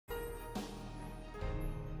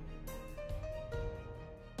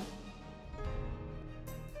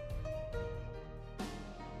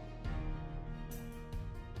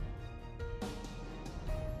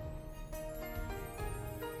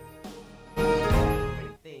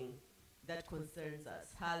concerns us.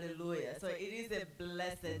 Hallelujah. So it is a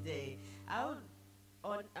blessed day. I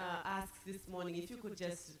would ask this morning if you could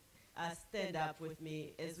just stand up with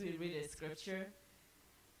me as we read a scripture.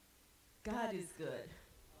 God is good.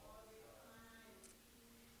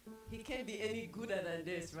 He can't be any gooder than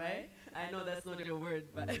this, right? I know that's not your word,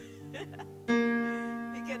 but he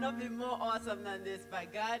cannot be more awesome than this.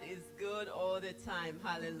 But God is good all the time.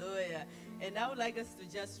 Hallelujah. And I would like us to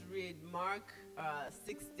just read Mark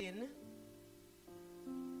 16.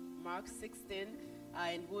 Mark 16,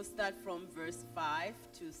 and we'll start from verse 5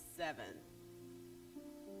 to 7.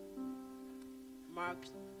 Mark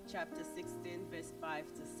chapter 16, verse 5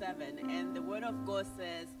 to 7. And the word of God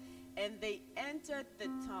says, "And they entered the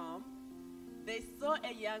tomb. They saw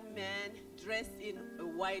a young man dressed in a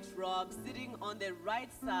white robe sitting on the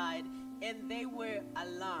right side, and they were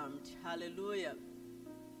alarmed." Hallelujah.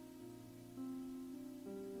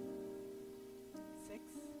 6.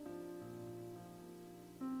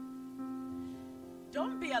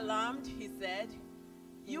 "Don't be alarmed," he said.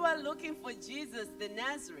 "You are looking for Jesus the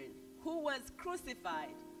Nazarene, who was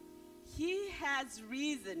crucified. He has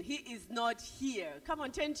risen. He is not here." Come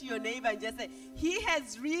on, turn to your neighbor and just say, "He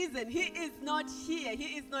has risen. He is not here.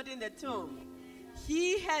 He is not in the tomb.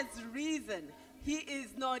 He has risen. He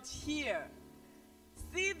is not here.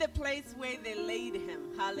 See the place where they laid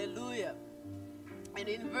him." Hallelujah. And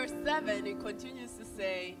in verse 7, it continues to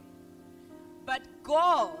say, "But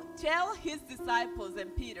go, tell his disciples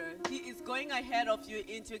and Peter, he is going ahead of you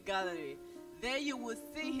into Galilee. There you will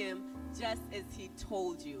see him just as he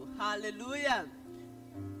told you." Hallelujah.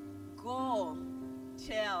 Go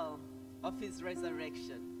tell of his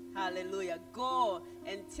resurrection. Hallelujah. Go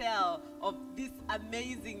and tell of this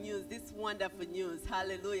amazing news, this wonderful news.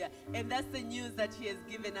 Hallelujah. And that's the news that he has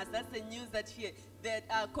given us. That's the news that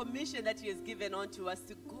commission that he has given unto us,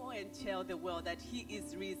 to go and tell the world that he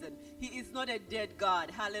is risen. He is not a dead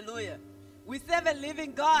God. Hallelujah. We serve a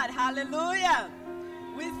living God. Hallelujah.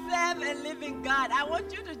 We serve a living God. I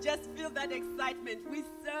want you to just feel that excitement. We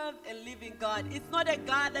serve a living God. It's not a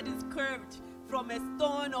God that is curved from a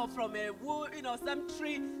stone or from a wood, some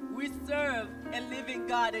tree. We serve a living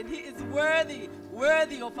God, and he is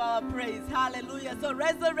worthy of our praise. Hallelujah. So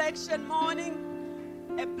resurrection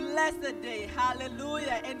morning, a blessed day.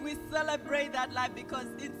 Hallelujah. And we celebrate that life, because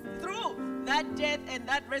it's through that death and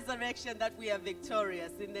that resurrection that we are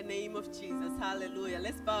victorious in the name of Jesus. Hallelujah.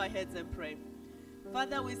 Let's bow our heads and pray.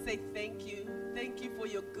 Father, we say thank you. Thank you for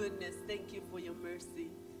your goodness. Thank you for your mercy.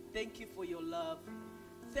 Thank you for your love.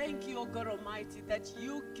 Thank you, O God Almighty, that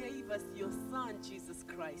you gave us your Son, Jesus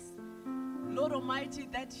Christ. Lord Almighty,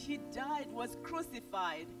 that he died, was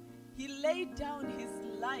crucified. He laid down his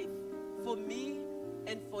life for me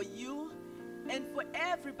and for you and for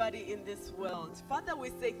everybody in this world. Father,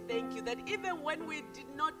 we say thank you that even when we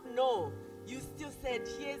did not know, you still said,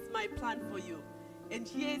 "Here's my plan for you. And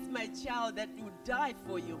here is my child that will die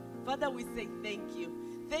for you." Father, we say thank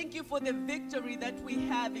you. Thank you for the victory that we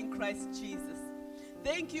have in Christ Jesus.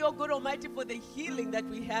 Thank you, O God Almighty, for the healing that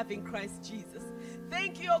we have in Christ Jesus.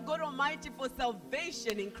 Thank you, O God Almighty, for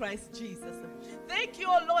salvation in Christ Jesus. Thank you,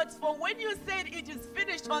 O Lord, for when you said it is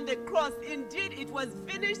finished on the cross, indeed it was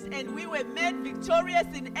finished, and we were made victorious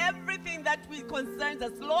in everything that concerns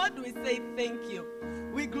us. Lord, we say thank you.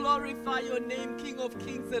 We glorify your name, King of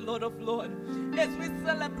Kings and Lord of Lords. As we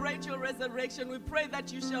celebrate your resurrection, we pray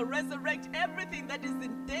that you shall resurrect everything that is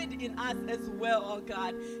dead in us as well, oh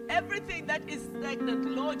God. Everything that is stagnant,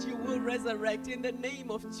 Lord, you will resurrect in the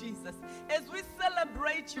name of Jesus. As we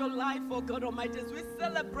celebrate your life, oh God Almighty, as we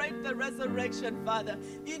celebrate the resurrection, Father,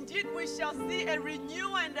 indeed we shall see a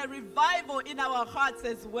renewal and a revival in our hearts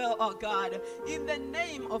as well, oh God, in the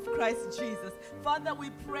name of Christ Jesus. Father, we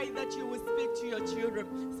pray that you will speak to your children.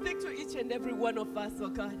 Speak to each and every one of us, oh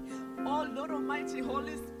God. Oh Lord Almighty,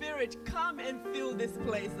 Holy Spirit, come and fill this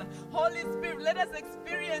place. Holy Spirit, let us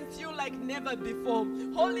experience you like never before.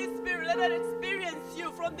 Holy Spirit, let us experience you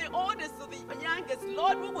from the oldest to the youngest.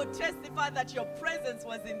 Lord, we will testify that your presence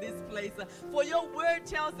was in this place. For your word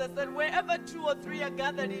tells us that wherever 2 or 3 are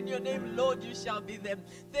gathered in your name, Lord, you shall be them.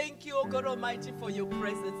 Thank you, O God Almighty, for your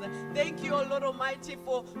presence. Thank you, O Lord Almighty,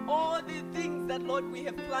 for all the things that, Lord, we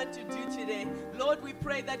have planned to do today. Lord, we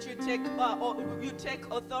pray that you take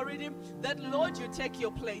authority, that, Lord, you take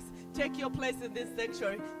your place. Take your place in this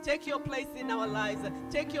sanctuary. Take your place in our lives.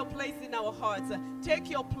 Take your place in our hearts. Take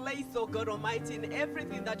your place, oh God Almighty, in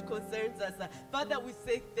everything that concerns us. Father, we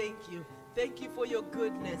say thank you. Thank you for your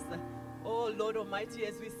goodness. Oh Lord Almighty,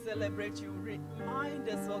 as we celebrate you, remind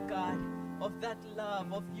us, oh God, of that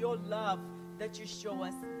love, of your love that you show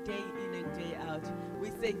us day in and day out.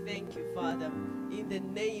 We say thank you, Father, in the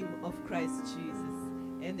name of Christ Jesus.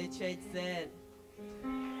 And the church said,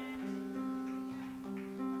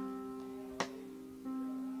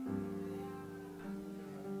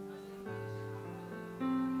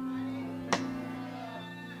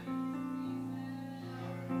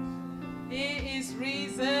 He is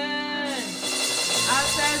risen. I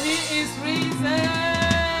said he is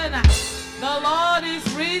risen. The Lord is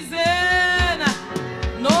risen.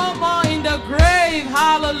 No more in the grave.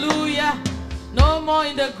 Hallelujah. No more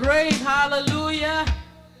in the grave. Hallelujah.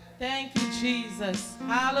 Thank you, Jesus.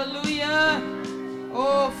 Hallelujah.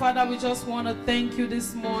 Oh, Father, we just want to thank you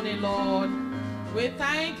this morning, Lord. We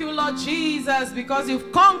thank you, Lord Jesus, because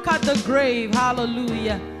you've conquered the grave.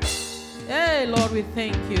 Hallelujah. Hey, Lord, we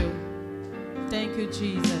thank you. Thank you,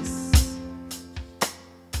 Jesus.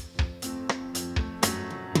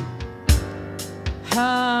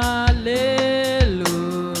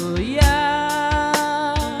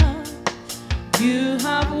 Hallelujah. You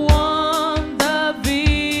have won the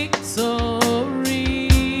victory.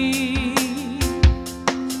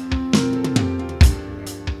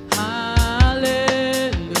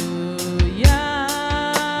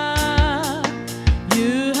 Hallelujah.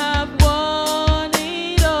 You have won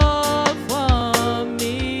it all for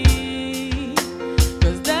me.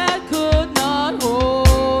 'Cause that could not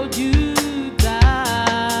hold you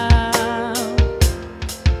down.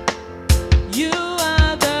 You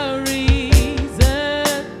are the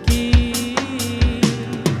risen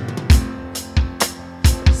King,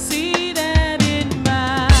 seated in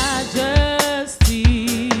majesty.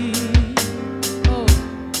 Oh,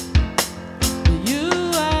 you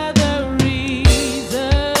are the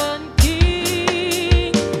risen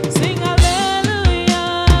King. Sing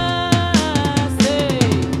hallelujah. Say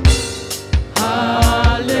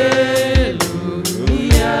hallelujah.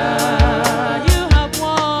 You have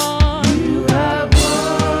won. You have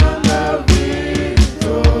won the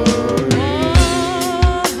victory. Oh,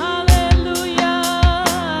 hallelujah.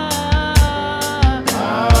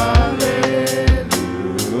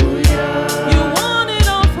 Hallelujah. You won it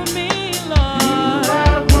all for me, Lord. You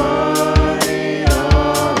have won it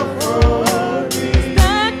all for me.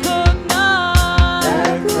 That could not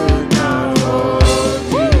hold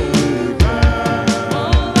you down. Oh,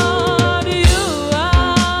 Lord, you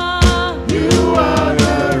are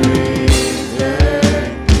the risen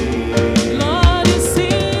King. Lord, you're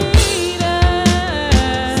seated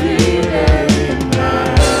in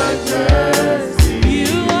majesty.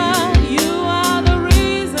 You are the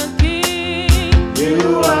risen King.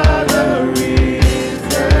 You are the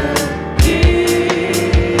risen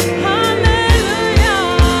King. Hallelujah.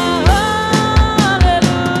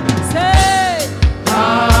 Hallelujah. Say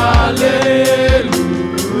hallelujah.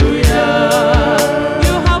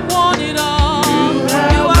 You have won it all.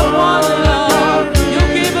 You have won it all.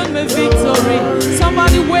 You've given me victory.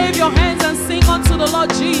 Somebody wave your hands and sing unto the Lord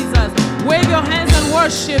Jesus. Wave your hands and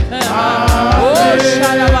worship him. Oh,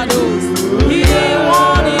 Shadabados. He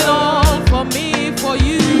won it all for me, for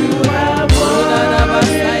you.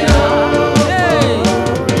 Hey.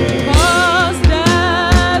 'Cause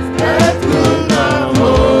death could not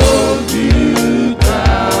hold you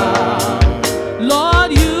down.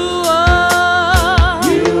 Lord, you are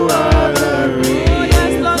the risen. Oh,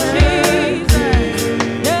 yes, Lord Jesus.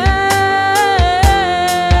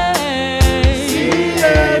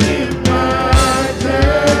 Seated in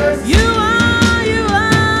majesty. You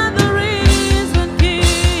are the risen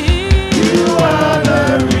King. You are the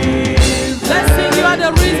risen. Let's sing. You are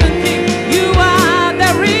the risen King. You are the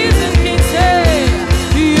risen King. Say,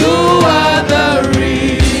 you are the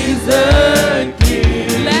risen King.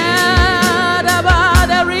 Let about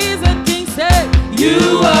the risen King say, you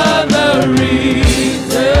are the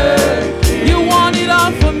reason. You want it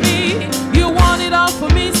all for me. You want it all for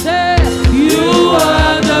me. Say, you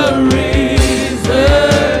are the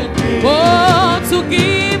reason. Oh, to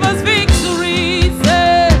give us victory.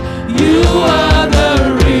 Say, you are the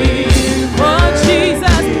reason. Oh,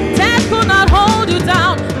 Jesus, death could not hold you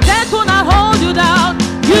down. Death could not hold you down.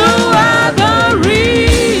 You are the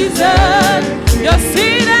reason. You're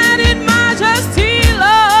seated in majesty,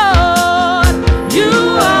 Lord. You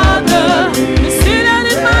are you're seated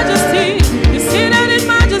in majesty. You're seated in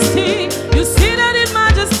majesty. You're seated in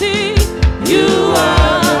majesty. You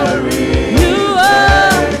are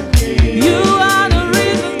the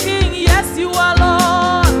risen King. Yes, you are,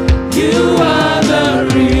 Lord. You are the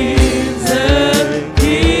risen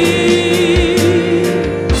King.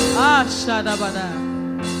 Ah, Shadabada.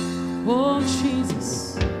 Oh,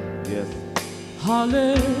 Jesus. Yes.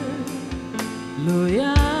 Hallelujah.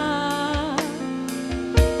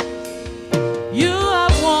 You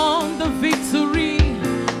have won the victory.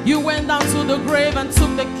 You went down to the grave and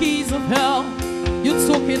took the keys of hell. You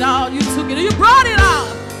took it out. You took it. You brought it out.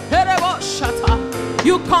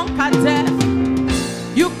 You conquered death.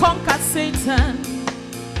 You conquered Satan.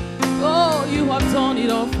 Oh, you have done it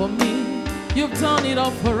all for me. You've done it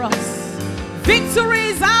all for us. Victory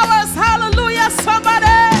is ours. Hallelujah,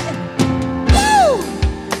 somebody. Woo!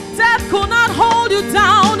 Death could not hold you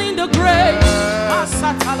down in the grave.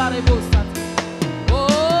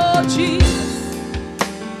 Oh, Jesus.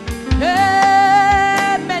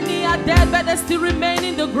 Hey, many are dead, but they still remain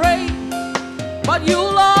in the grave. But you,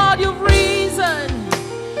 Lord, you've risen.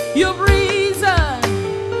 You've risen.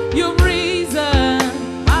 You've risen.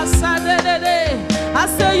 I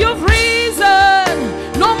say you've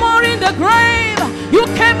risen. No more in the grave. You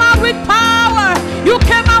came out with power. You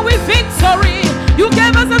came out with victory. You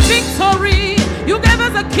gave us a victory. You gave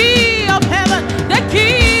us a key of heaven, the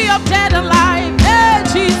key of death and life. Hey,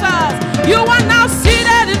 Jesus, you are now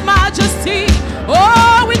seated in majesty.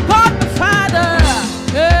 Oh, with God the Father.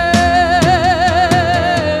 Hey,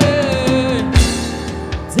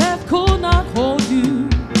 death could not hold you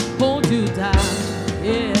down.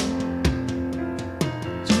 Yeah,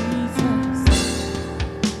 Jesus,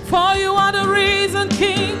 for you are the risen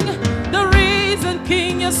King, the risen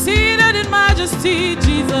King. You're seated in majesty,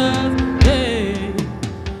 Jesus. Hey,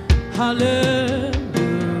 hallelujah.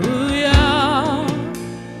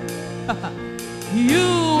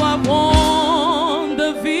 You have won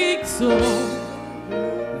the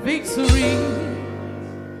victory,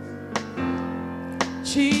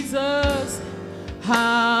 Jesus.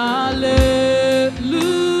 Hallelujah.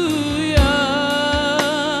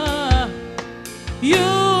 You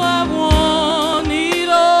have won it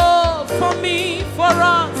all for me, for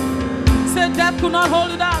us. Say death could not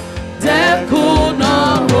hold it out. Death could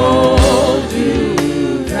not hold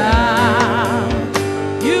you down.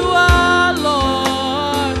 You are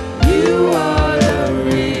Lord. You are the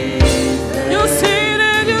reason. You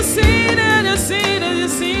seated, you seated, you seated, you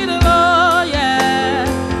seated, oh yeah.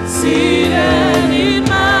 Seated in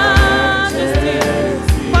majesty.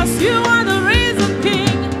 'Cause you are the risen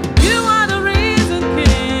King. You are the risen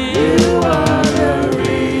King. You are the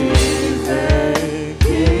reason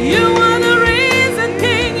King. You are the reason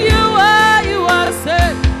King. You are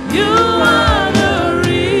said. You are the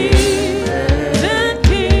reason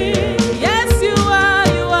King. Yes, you are,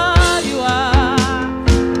 you are, you are.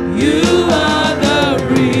 You are the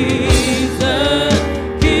reason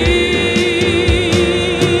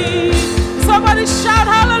King. Somebody shout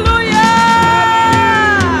hallelujah.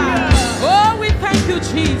 Oh, we thank you,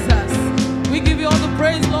 Jesus. We give you all the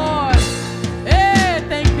praise, Lord. Hey,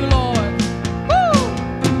 thank you, Lord. Woo!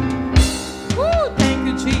 Woo, thank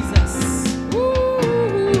you, Jesus.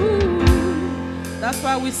 Woo! That's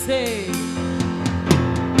why we say,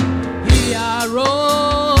 He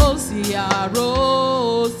arose, He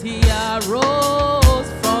arose, He arose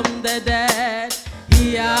from the dead.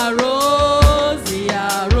 He arose, He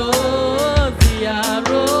arose, He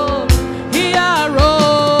arose, He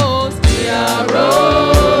arose, He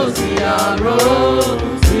arose, He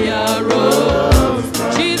arose, He arose.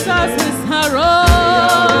 Jesus is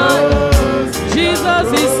arose. Jesus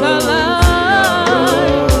is alive.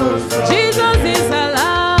 Jesus is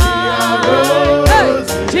alive.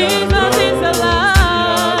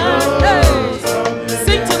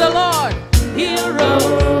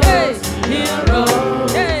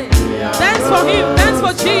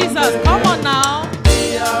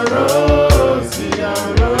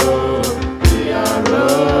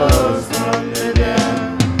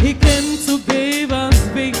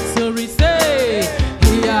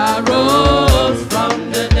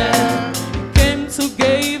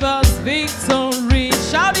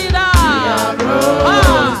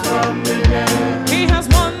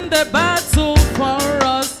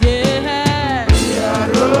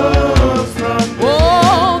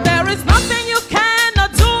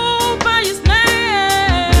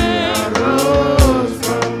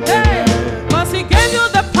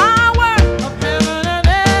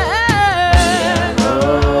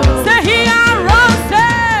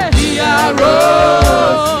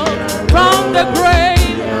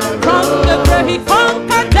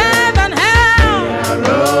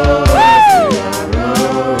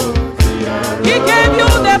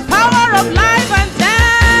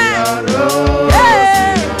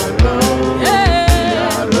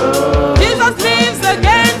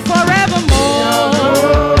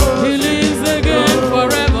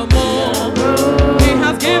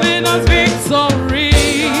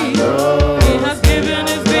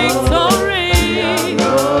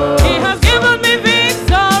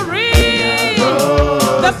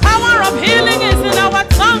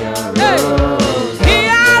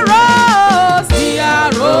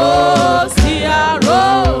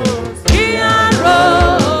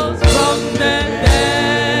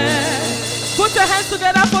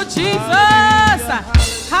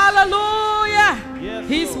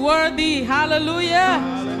 Hallelujah.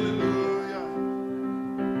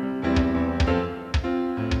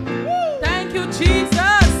 Thank you,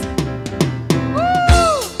 Jesus.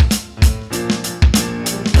 Woo.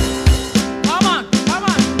 Come on, come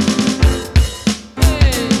on.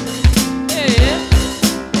 Hey, hey,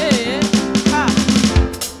 hey. Ah.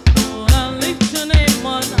 Lord, I lift your name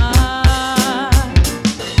on high.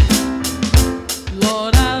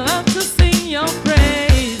 Lord, I love to sing your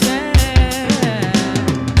praises.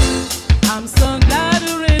 I'm so glad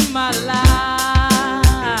you're in my life.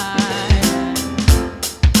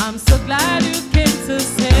 I'm so glad you came to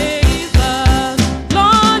save us.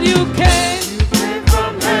 Lord, you came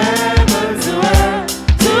from heaven to earth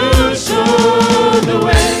to show the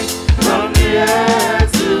way from the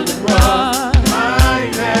earth to the cross.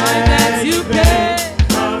 My debt you paid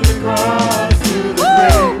From the cross to the Woo!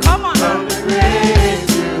 grave, Come on. from the grave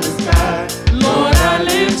to the sky. Lord, I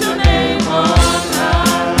lift your name on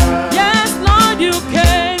high. Yes, Lord, you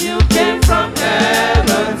came from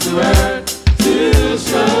heaven to earth to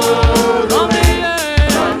show from the earth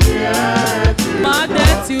my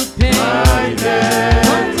debt you paid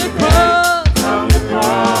from the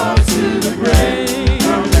cross To the grave,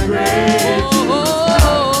 from the grave to the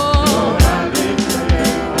Oh, I lift your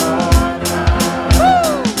name on high.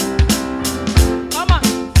 woo. Come on,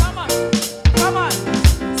 come on, come on.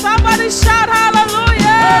 Somebody shout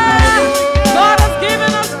hallelujah. God has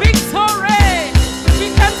given us victory. We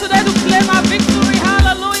came today to claim our victory.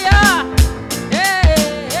 Hallelujah.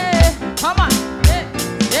 Hey, hey, come on. Hey,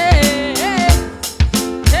 hey, hey,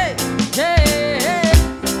 hey, hey, hey.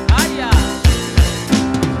 Aya.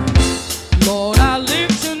 Lord, I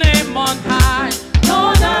lift your name on high.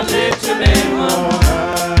 Lord, I lift your name on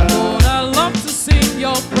high. Lord, I love to sing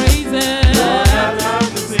your praises. I love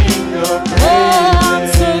to sing your praises. Oh, I'm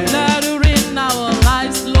so glad you're in our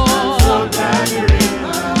lives, Lord. So glad you're in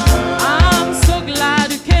my life. I'm so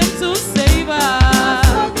glad you came to save us.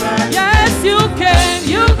 Yes, you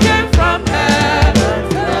came from heaven.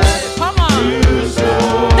 Come on, You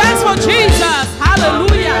show dance for Jesus.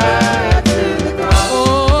 Hallelujah. that to the cross.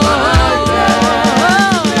 Oh,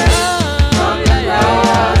 yeah, yeah.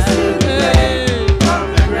 Hey. From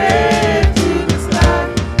the grave to the sky.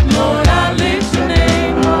 Lord, I lift your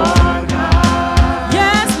name. On high.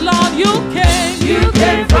 Yes, Lord, you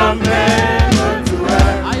came From heaven to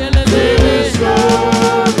earth. Ayelele. Show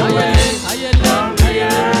the way. Ayele, From the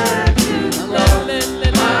ayele, earth to the cross. ayele.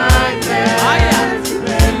 My debt to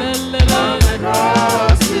pay. From the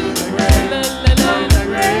cross to the grave. From the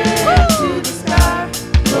grave to the sky.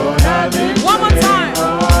 Lord, I lift One more your time. name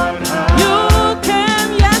on high. You came,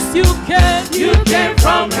 yes, you came. You came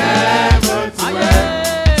from heaven to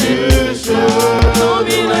earth to show Show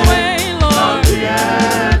me the way, from Lord. the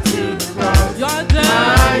earth to the cross. You're dead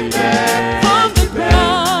My debt from the to pay.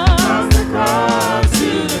 cross From the cross to to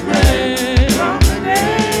the the grave. grave. From the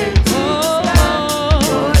grave to the sky. Oh,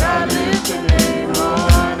 Lord, I lift your name on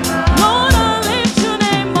high. Lord, I lift your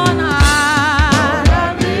name on Lord, high.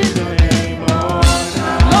 I lift your name on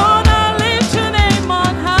high. Lord, I lift your name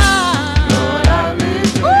on Lord, high. I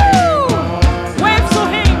lift your Woo! name on high. Wave to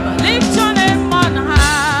him, lift your name on Lord,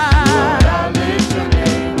 high. I lift your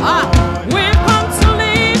name on Ah, high. we've come to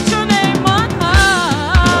lift your name on Lord, I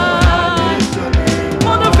high. lift your name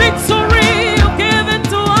For the on high. victory you've given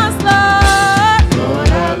to us, Lord. Lord,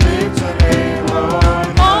 I lift your name on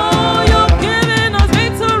high. Oh, you've given us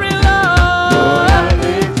victory, Lord, I Lord.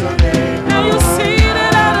 lift your name And you on high.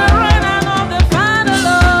 seated at the right hand of the Father,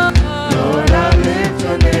 Lord. Lord, I lift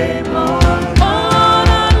your name on high. Lord,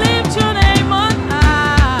 I lift your name on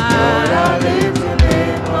Lord, I high. lift your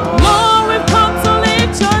name on high. Lord, we've come to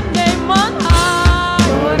lift your name on high.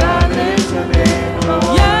 Lord, I lift your name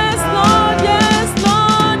on Yes,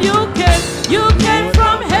 Lord, you came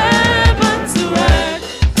from heaven to earth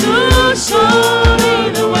to show me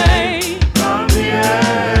the way. From the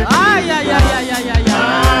earth Ay, ay, ay, ay, ay, ay, ay.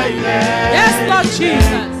 I left. Yes, Lord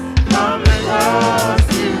Jesus, From the cross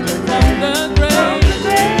to the from grave. the From grave. the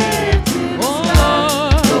grave to the Oh, sky.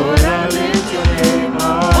 Lord. Lord, I lift your name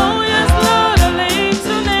on Oh, yes, Lord, I lift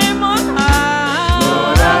your name on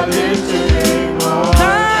Lord, I high. lift your name on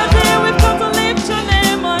Daddy, we've come to lift your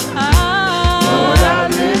name on Lord, I high.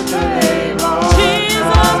 lift your name on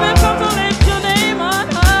Jesus, we've come to lift your name on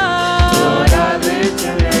Lord, high. I lift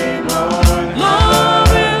your name on Lord,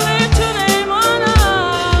 we lift your name on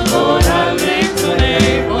high. Lord, I lift your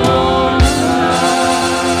name on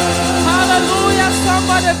Hallelujah.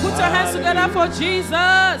 Somebody put your hands together for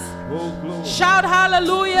Jesus. Shout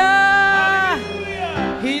hallelujah.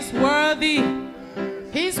 He's worthy.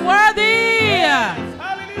 He's worthy.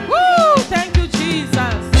 Woo! Thank you,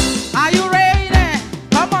 Jesus. Are you ready?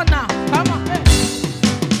 Come on now. Come on. Hey.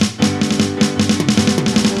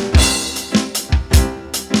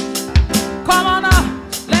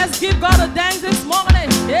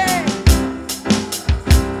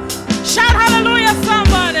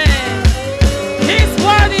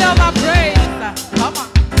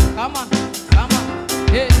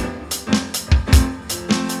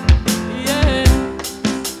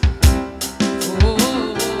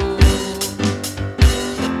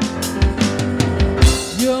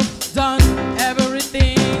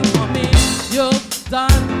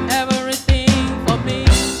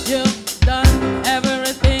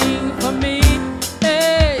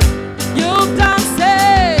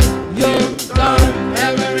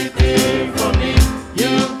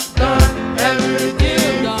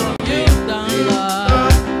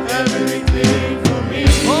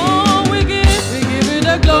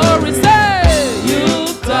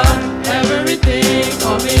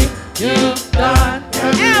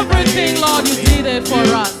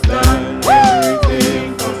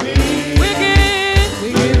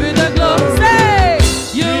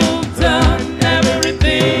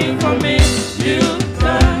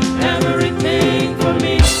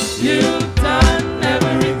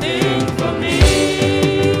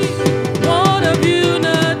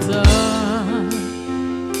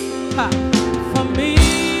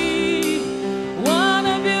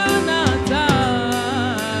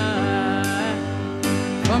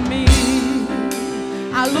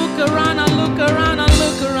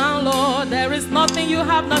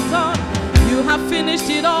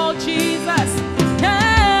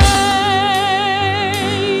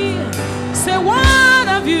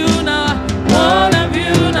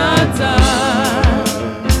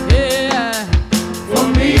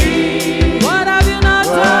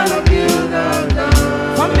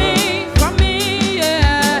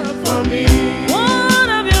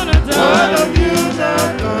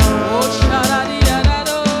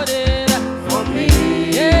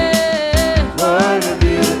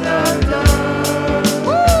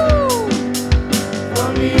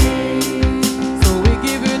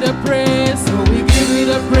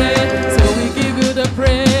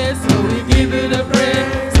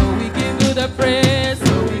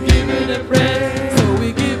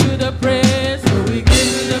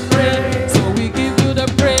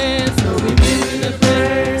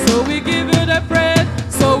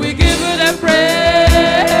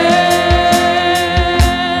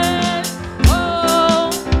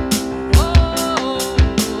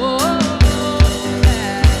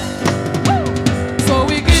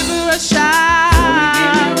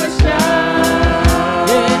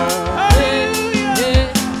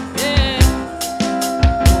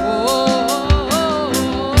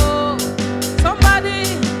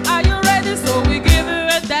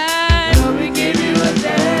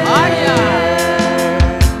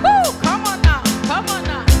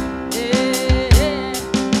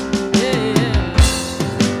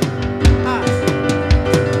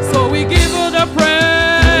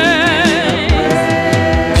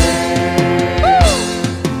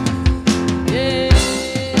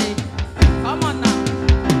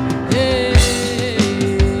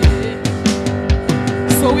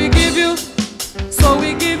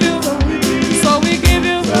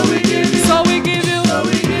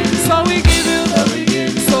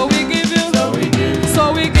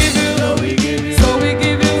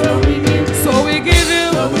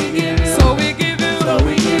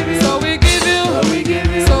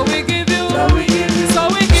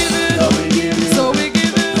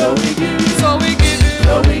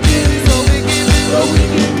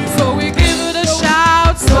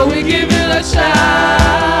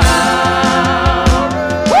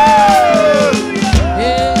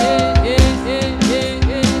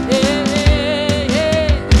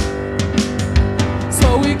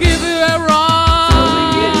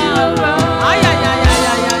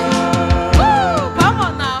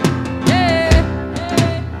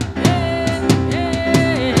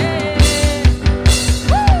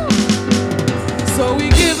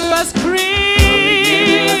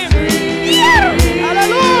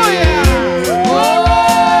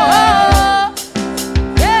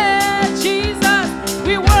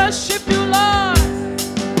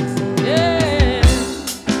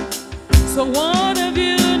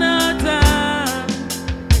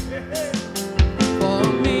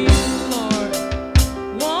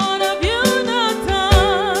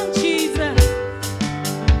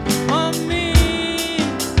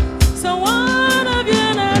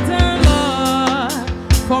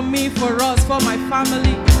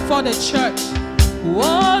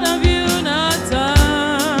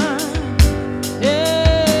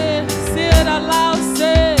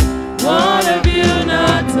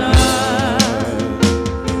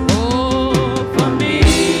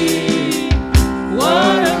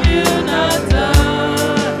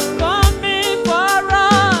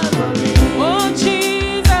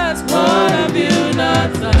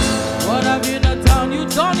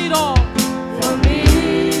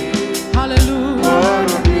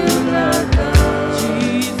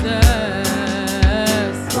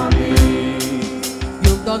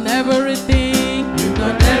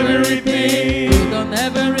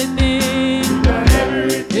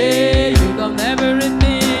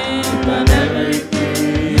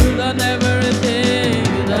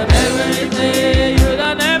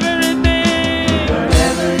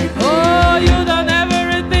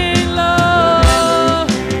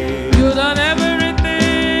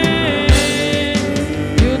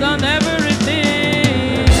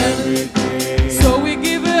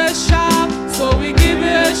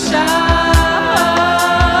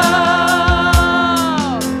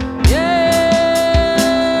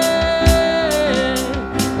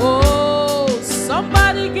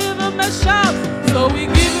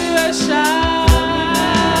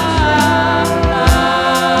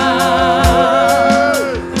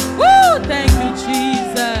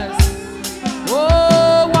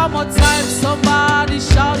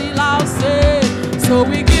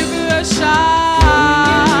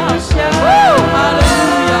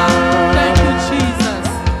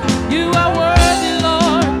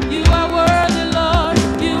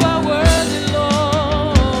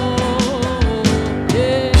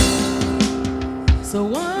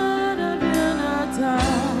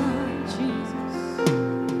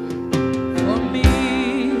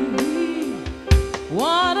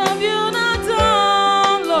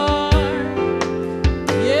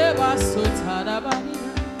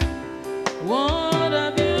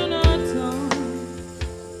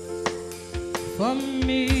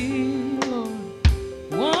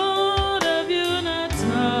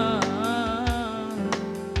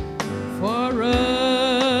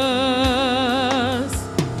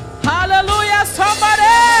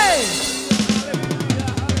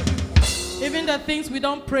 the things we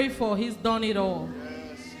don't pray for, He's done it all.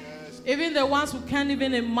 Even the ones who can't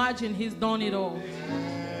even imagine, He's done it all.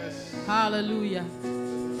 Hallelujah.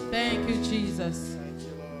 Thank you, Jesus.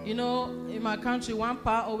 You know, in my country, one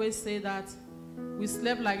pa always say that we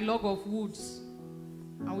slept like log of woods.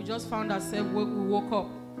 And we just found ourselves, we woke up.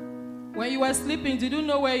 When you were sleeping, did you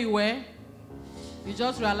know where you were? You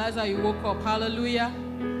just realized that you woke up. Hallelujah.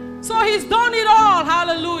 So He's done it all.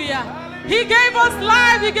 Hallelujah. He gave us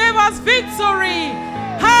life. He gave us victory.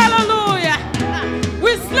 Hallelujah.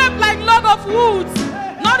 We slept like log of woods,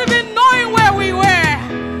 not even knowing where we were.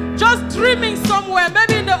 Just dreaming somewhere,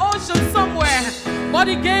 maybe in the ocean somewhere. But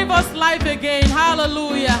He gave us life again.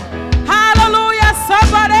 Hallelujah. Hallelujah.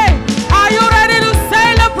 Somebody, are you ready to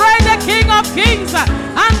celebrate the King of Kings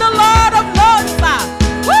and the Lord of Lords?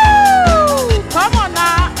 Woo! Come on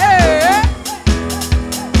now. Hey.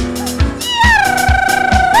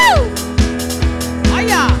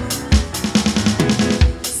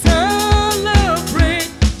 Celebrate,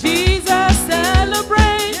 Jesus,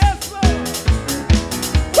 celebrate. Yes, Lord.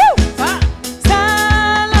 Woo!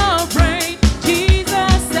 Celebrate,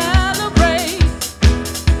 Jesus, celebrate.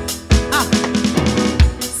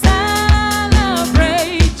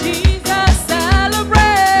 Celebrate, Jesus,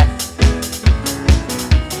 celebrate.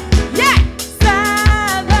 Yeah!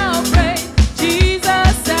 Celebrate, Jesus,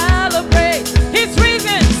 celebrate. He's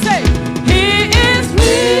risen, say, He is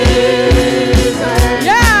risen.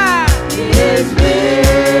 Yeah! He is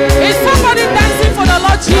risen. Is somebody dancing for the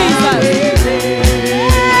Lord Jesus?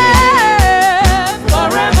 Yeah,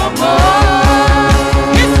 forevermore.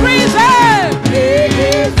 He's risen. He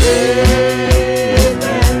is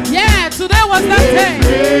risen. Yeah, today was that day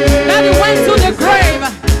that He went to the grave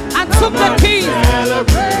and took the keys.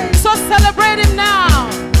 So celebrate Him now.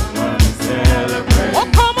 Oh,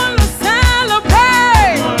 come on, let's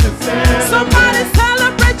celebrate. Somebody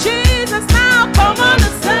celebrate Jesus now. Come on,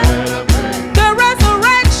 let's celebrate. The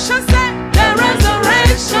resurrection, say, the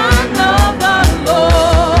resurrection of the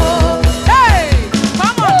Lord. Hey,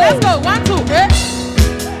 come on, let's go. 1, 2, hey.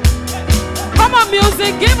 Come on,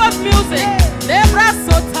 music, give us music.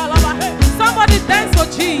 Somebody dance for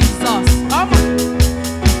Jesus. Come on.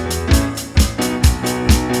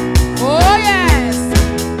 Oh, yes.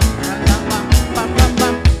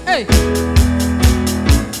 Hey.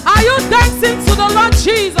 Are you dancing to the Lord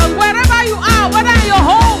Jesus wherever you are, whether in your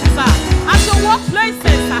homes, at your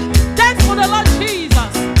workplaces? Dance for the Lord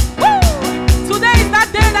Jesus. Woo! Today is that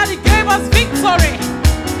day that He gave us victory.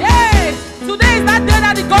 Yay! Today is that day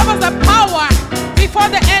that He gave us the power before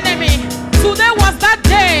the enemy. Today was that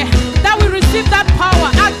day that we received that power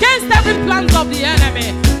against every plan of the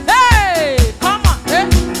enemy. Hey! Come on. Hey.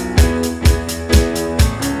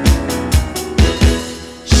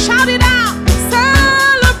 Shout it out.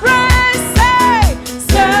 Celebrate, say,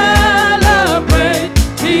 celebrate,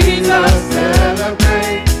 Jesus.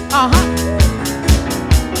 Celebrate.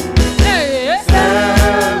 Hey.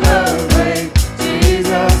 Celebrate.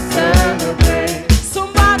 Jesus, celebrate.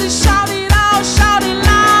 Somebody shout it out, shout it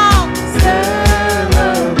loud.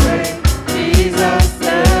 Celebrate. Jesus,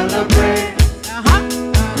 celebrate.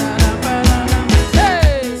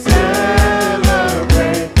 Hey.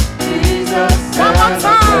 Celebrate. Jesus, One more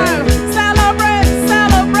time. celebrate. Celebrate,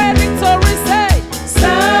 celebrate victory, say,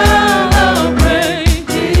 celebrate.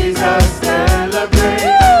 Jesus, celebrate.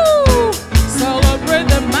 Woo! Celebrate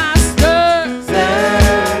the Master.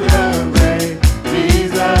 Celebrate.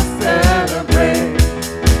 Jesus, celebrate.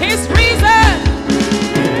 He's risen.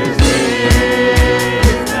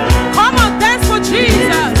 Come on, dance for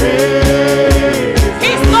Jesus.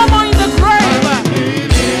 He's no more in the grave.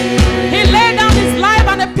 He laid down His life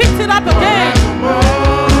and He picked it up again.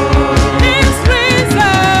 He's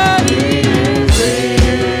risen.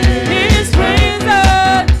 He's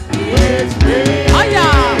risen. Oh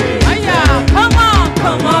yeah, oh yeah. Come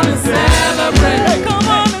on and celebrate. Come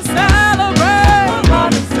on and celebrate.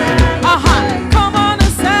 Come on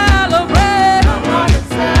and celebrate.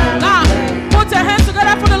 Now, put your hands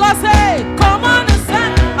together for the Lord. Say, come on and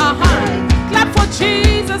celebrate. Clap for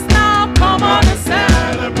Jesus now. Come on and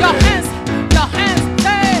celebrate. Your hands,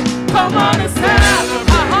 say, come on and celebrate.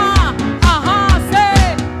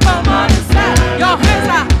 Say, come on and celebrate. Your hands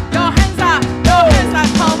are,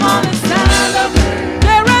 come on and celebrate.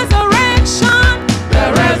 The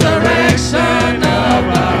resurrection of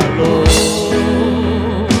our Lord.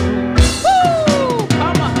 Woo!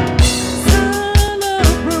 Come on.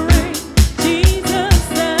 Celebrate, Jesus,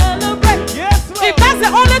 celebrate. If that's the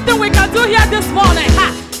only thing we can do here this morning,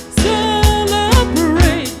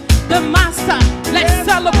 celebrate the Master. Let's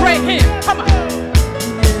celebrate Him. Come on.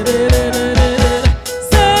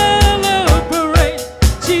 Celebrate,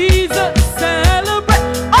 Jesus, celebrate.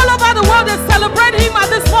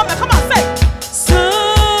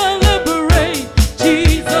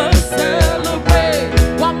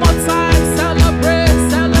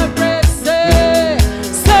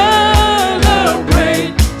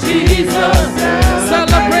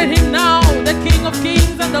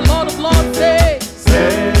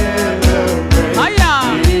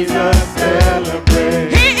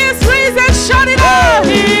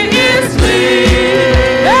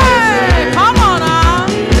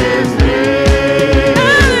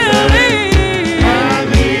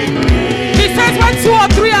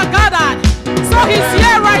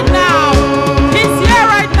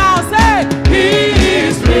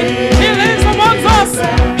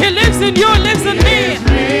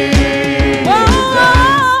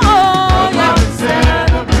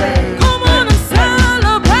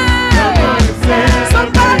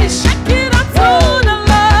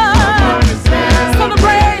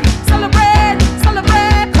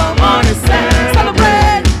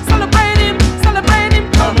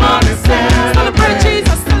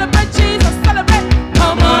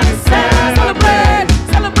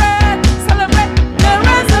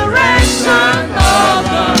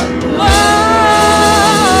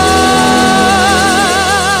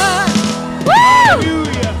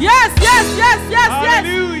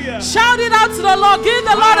 to the Lord. Give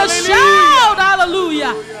the Lord a Hallelujah. shout.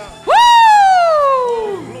 Hallelujah. Woo!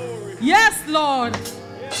 Yes, Lord.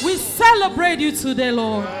 We celebrate you today,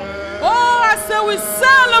 Lord. Oh, I said we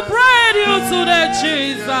celebrate you today,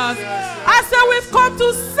 Jesus. I said we've come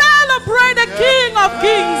to celebrate the King of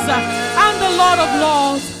Kings and the Lord of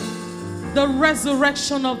Lords. The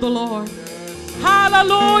resurrection of the Lord.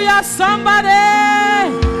 Hallelujah, somebody.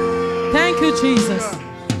 Thank you, Jesus.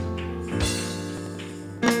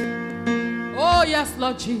 Oh, yes,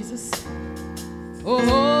 Lord Jesus.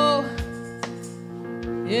 Oh,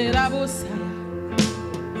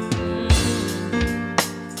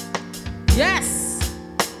 yes,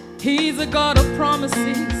 He's a God of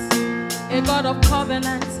promises, a God of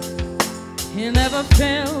covenants. He never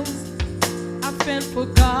fails. I faithful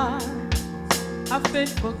God, a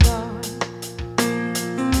faithful God.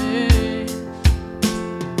 Yeah.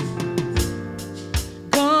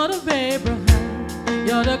 God of Abraham,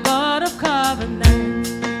 you're the God of covenant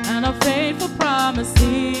and of faithful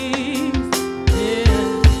promises.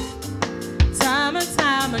 Yeah. Time and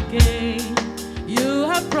time again, you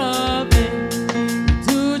have proven to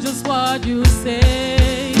do just what you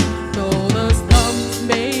say. Though the storms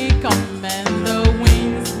may come and the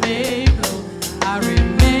winds may blow, I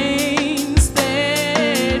remain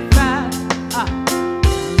steadfast.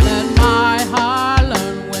 Let my heart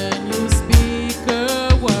learn when you speak a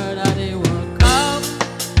word that it will come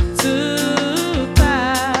to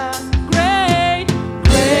pass. Great,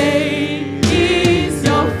 great is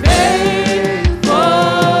your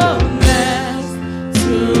faithfulness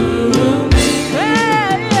to me.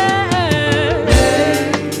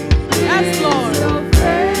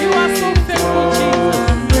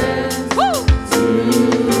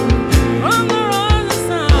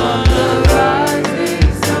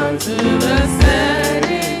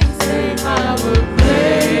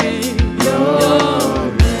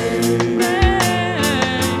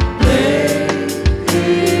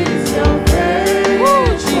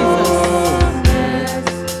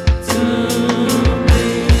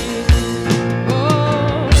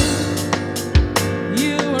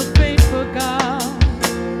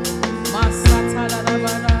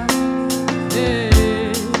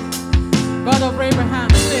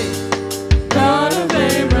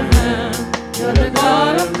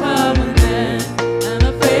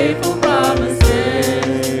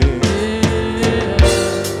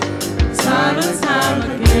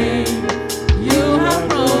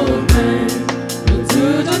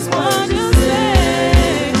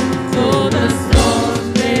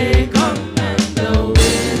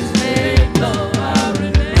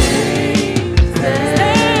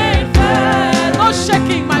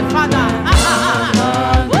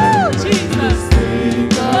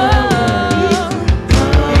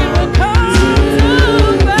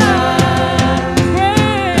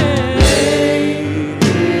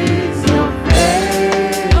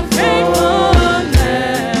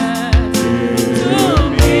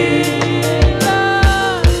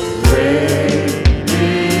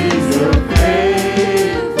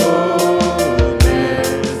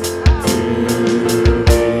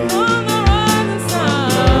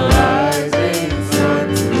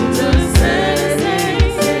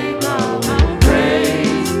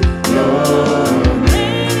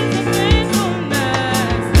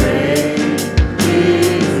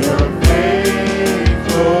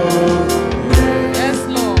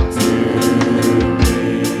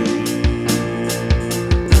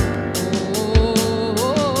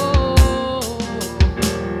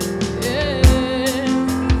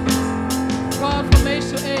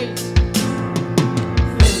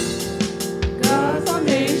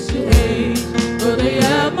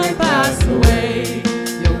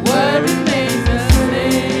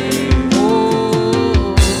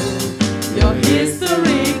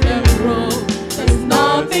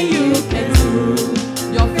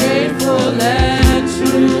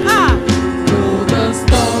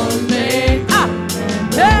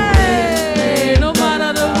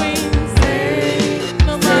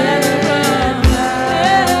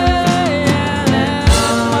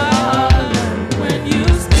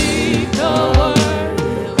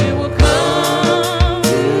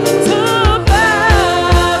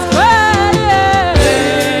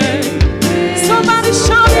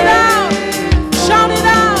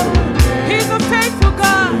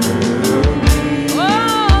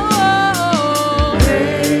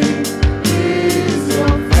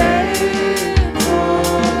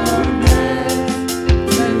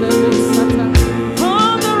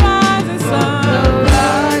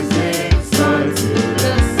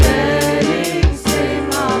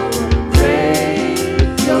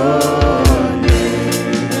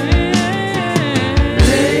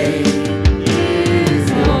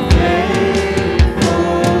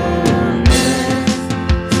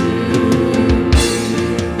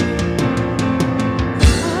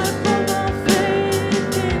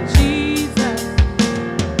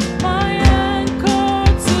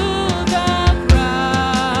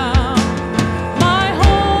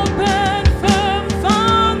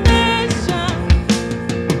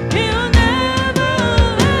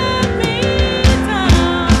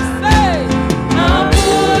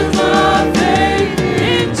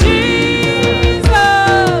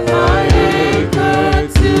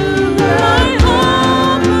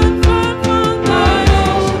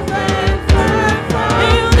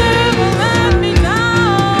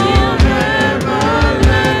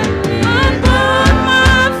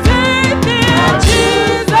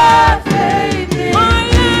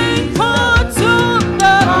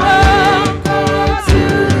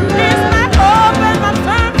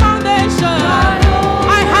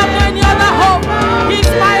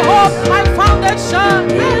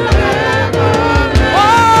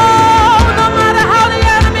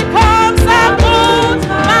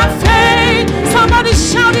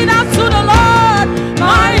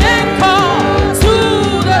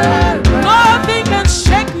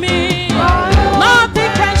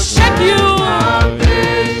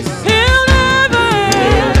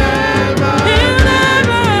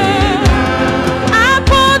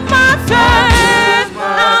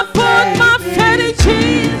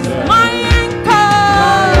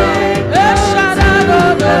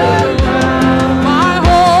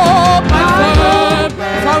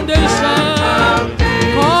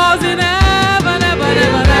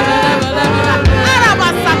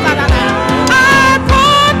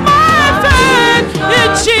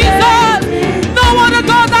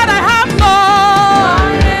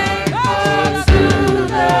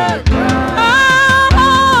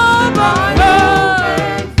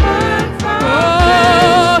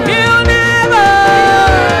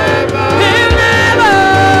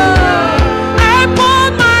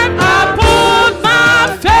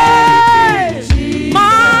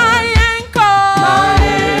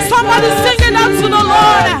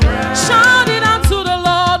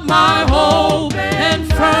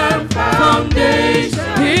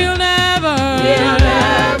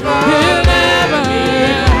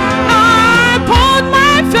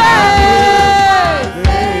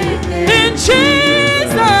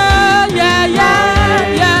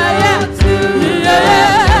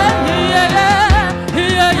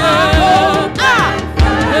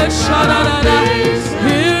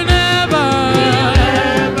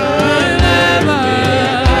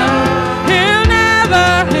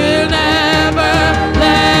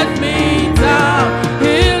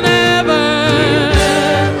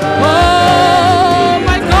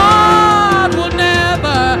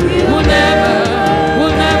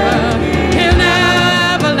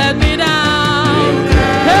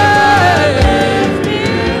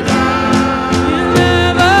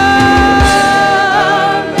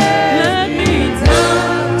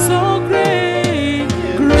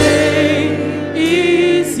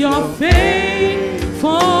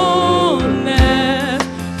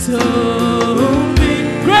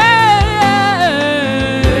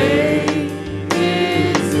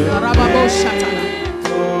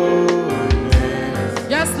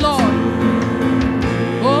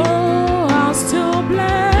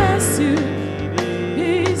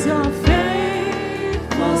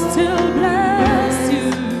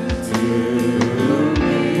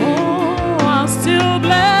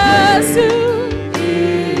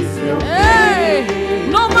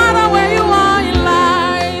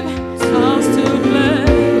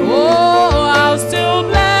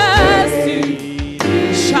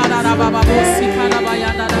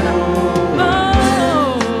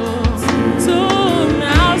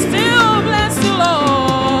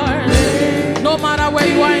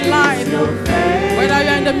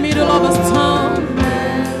 of his tongue.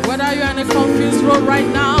 Whether you're in a confused road right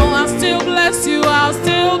now, I'll still bless you. I'll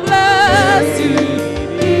still bless you.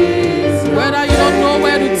 Whether you don't know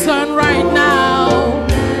where to turn right now,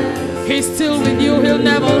 he's still with you. He'll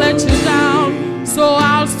never let you down. So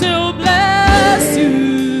I'll still bless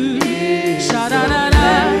you.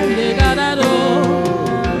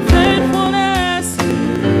 Faithfulness.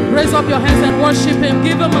 Raise up your hands and worship him.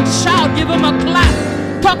 Give him a shout. Give him a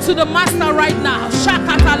clap. Talk to the master right now.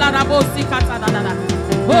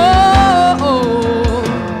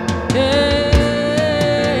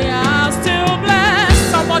 Hey, I'll still bless.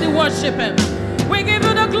 Somebody worship him. We give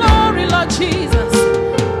you the glory, Lord Jesus.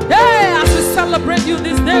 Hey, as we celebrate you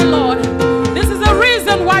this day, Lord, this is the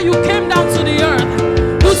reason why you came down to the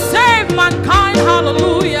earth, to save mankind.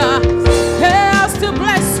 Hallelujah. Hey, I'll still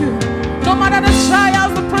bless you. No matter the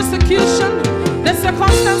trials, the persecution, the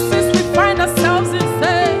circumstances we find ourselves in,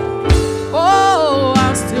 say, oh,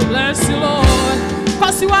 I'll still bless you, Lord.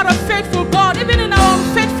 Because you are a faithful God. Even in our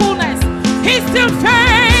unfaithfulness, he's still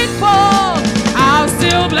faithful. I'll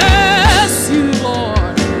still bless you,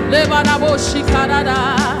 Lord.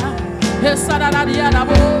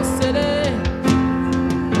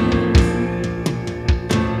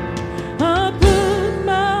 I put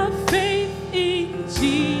my faith in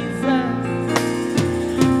Jesus,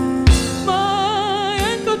 my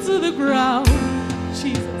anchor to the ground,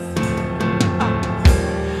 Jesus.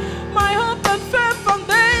 My hope and firm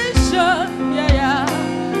foundation, yeah.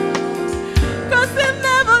 'Cause he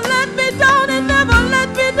never let me down, he never let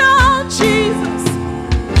me down, Jesus.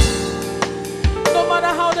 No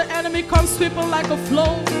matter how the enemy comes sweeping like a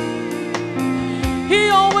flow, he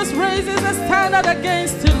always raises a standard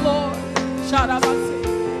against it, Lord.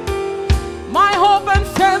 My hope and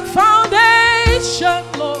firm foundation,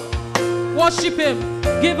 Lord. Worship him.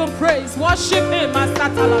 Give him praise. Worship him.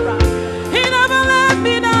 He never let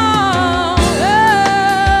me down.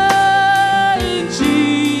 Hey,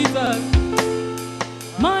 Jesus.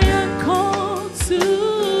 My anchor to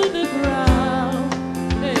the ground.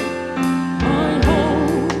 Hey. My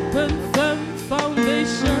hope and firm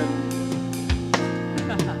foundation.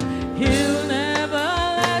 He'll never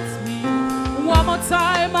let me. One more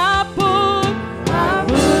time, I put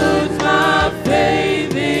my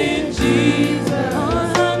faith in Jesus.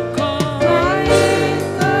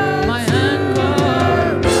 My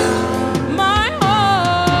anchor, my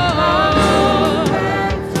hope.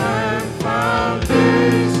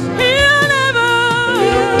 He'll never,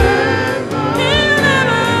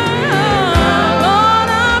 Lord,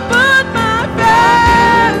 I put my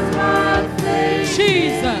faith,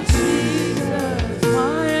 Jesus.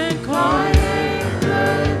 My anchor.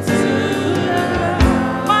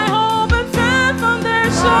 My hope and firm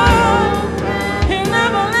foundation. He'll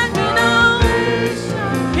never let me down.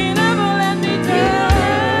 He never let me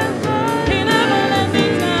down. He never let me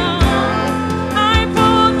down. I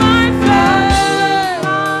put my faith.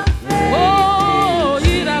 Oh,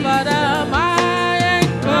 Yirabada, my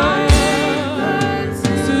anchor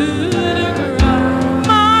to the ground.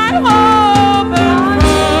 My hope and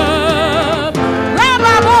firm.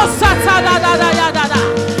 Rababo Satadadadayadada.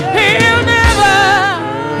 He'll never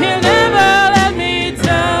let me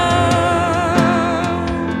down.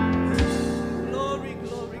 Glory,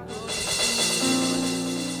 glory, glory.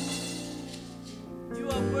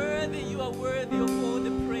 You are worthy of all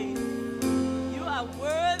the praise. You are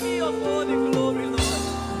worthy of all the glory,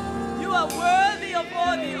 Lord. You are worthy of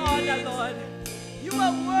all the honor, Lord. You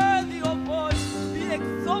are worthy of all to be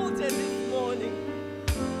exalted this morning.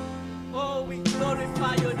 Oh, we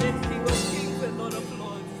glorify your name, King of Kings and Lord of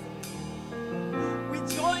Lords. We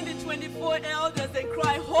join the 24 elders and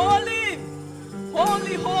cry, holy,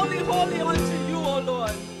 holy, holy, holy unto you, O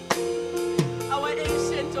Lord. Our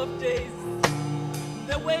ancient of days,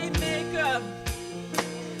 the way maker,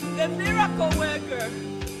 the miracle worker,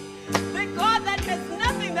 the God that has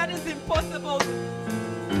nothing that is impossible.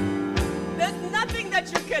 There's nothing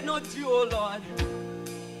that you cannot do, O Lord.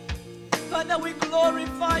 Father, we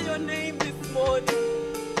glorify your name this morning.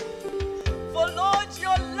 For Lord,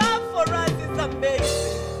 your love for us is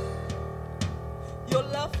amazing. Your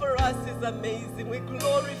love for us is amazing. We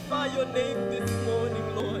glorify your name this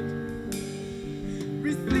morning, Lord.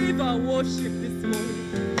 Receive our worship this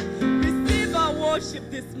morning. Receive our worship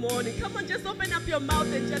this morning. Come on, just open up your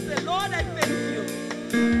mouth and just say, Lord, I thank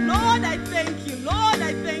you. Lord, I thank you. Lord,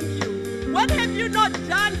 I thank you. What have you not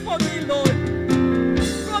done for me, Lord?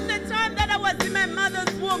 From the time that I was in my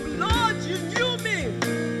mother's womb, Lord, you knew me.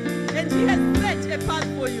 And he has set a path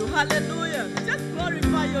for you. Hallelujah. Just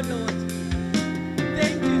glorify your Lord.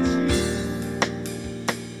 Thank you, Jesus.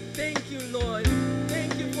 Thank you, Lord.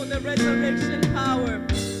 Thank you for the resurrection power.